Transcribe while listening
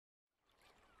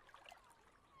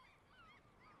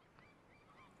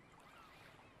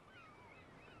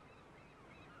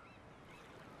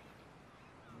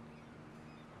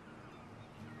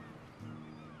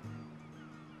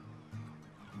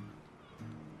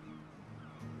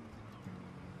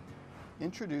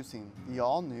Introducing the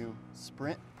all-new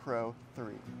Sprint Pro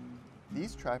 3.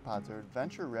 These tripods are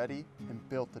adventure ready and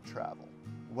built to travel.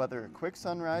 Whether a quick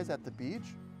sunrise at the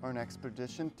beach or an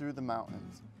expedition through the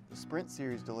mountains, the Sprint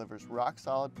series delivers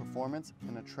rock-solid performance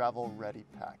in a travel-ready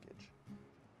package.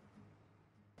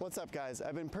 What's up guys?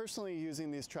 I've been personally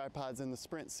using these tripods in the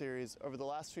Sprint series over the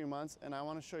last few months, and I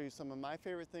want to show you some of my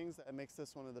favorite things that makes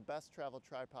this one of the best travel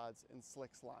tripods in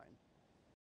Slik's line.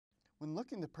 When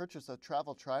looking to purchase a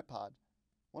travel tripod,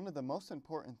 one of the most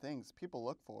important things people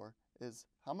look for is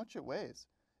how much it weighs.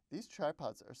 These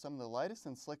tripods are some of the lightest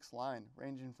in Slik's line,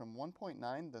 ranging from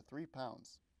 1.9 to 3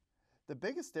 pounds. The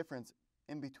biggest difference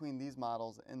in between these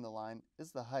models in the line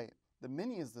is the height. The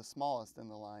Mini is the smallest in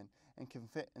the line and can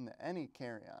fit into any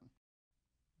carry-on.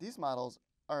 These models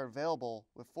are available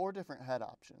with 4 different head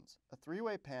options: a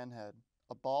 3-way pan head,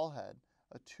 a ball head,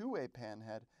 a 2-way pan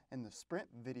head, and the Sprint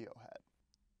video head.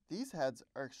 These heads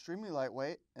are extremely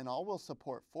lightweight and all will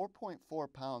support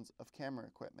 4.4 pounds of camera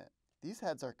equipment. These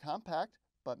heads are compact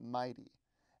but mighty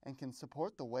and can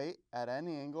support the weight at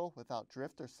any angle without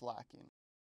drift or slacking.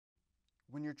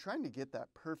 When you're trying to get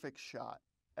that perfect shot,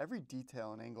 every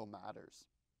detail and angle matters.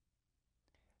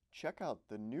 Check out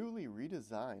the newly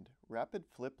redesigned rapid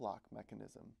flip lock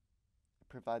mechanism. It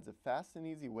provides a fast and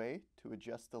easy way to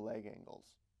adjust the leg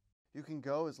angles. You can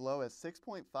go as low as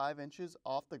 6.5 inches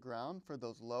off the ground for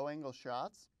those low angle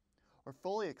shots, or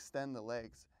fully extend the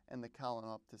legs and the column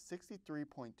up to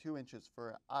 63.2 inches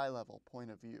for an eye level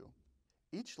point of view.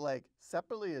 Each leg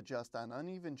separately adjusts on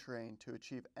uneven terrain to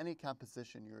achieve any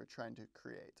composition you are trying to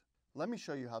create. Let me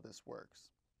show you how this works.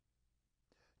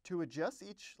 To adjust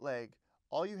each leg,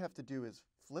 all you have to do is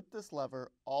flip this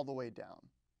lever all the way down.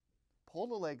 Pull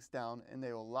the legs down and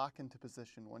they will lock into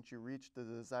position once you reach the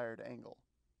desired angle.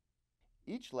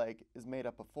 Each leg is made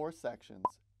up of 4 sections,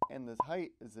 and the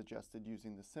height is adjusted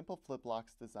using the simple flip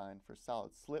locks designed for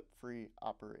solid slip-free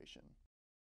operation.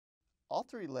 All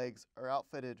 3 legs are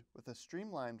outfitted with a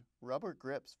streamlined rubber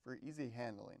grips for easy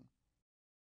handling.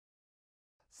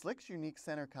 Slik's unique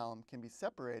center column can be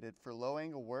separated for low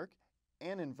angle work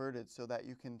and inverted so that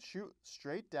you can shoot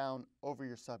straight down over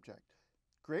your subject.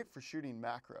 Great for shooting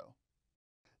macro.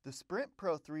 The Sprint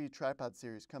Pro 3 tripod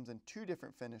series comes in 2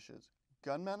 different finishes: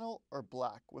 gunmetal or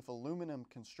black with aluminum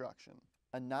construction.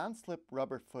 A non-slip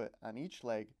rubber foot on each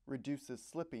leg reduces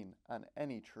slipping on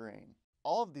any terrain.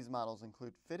 All of these models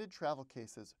include fitted travel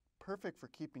cases, perfect for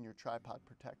keeping your tripod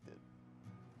protected.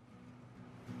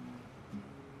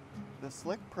 The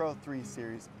Slik Pro 3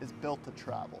 series is built to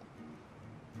travel.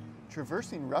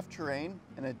 Traversing rough terrain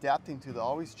and adapting to the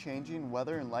always changing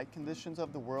weather and light conditions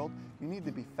of the world, you need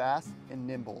to be fast and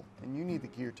nimble, and you need the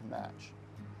gear to match.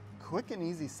 Quick and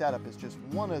easy setup is just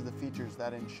one of the features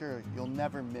that ensure you'll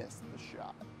never miss the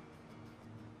shot.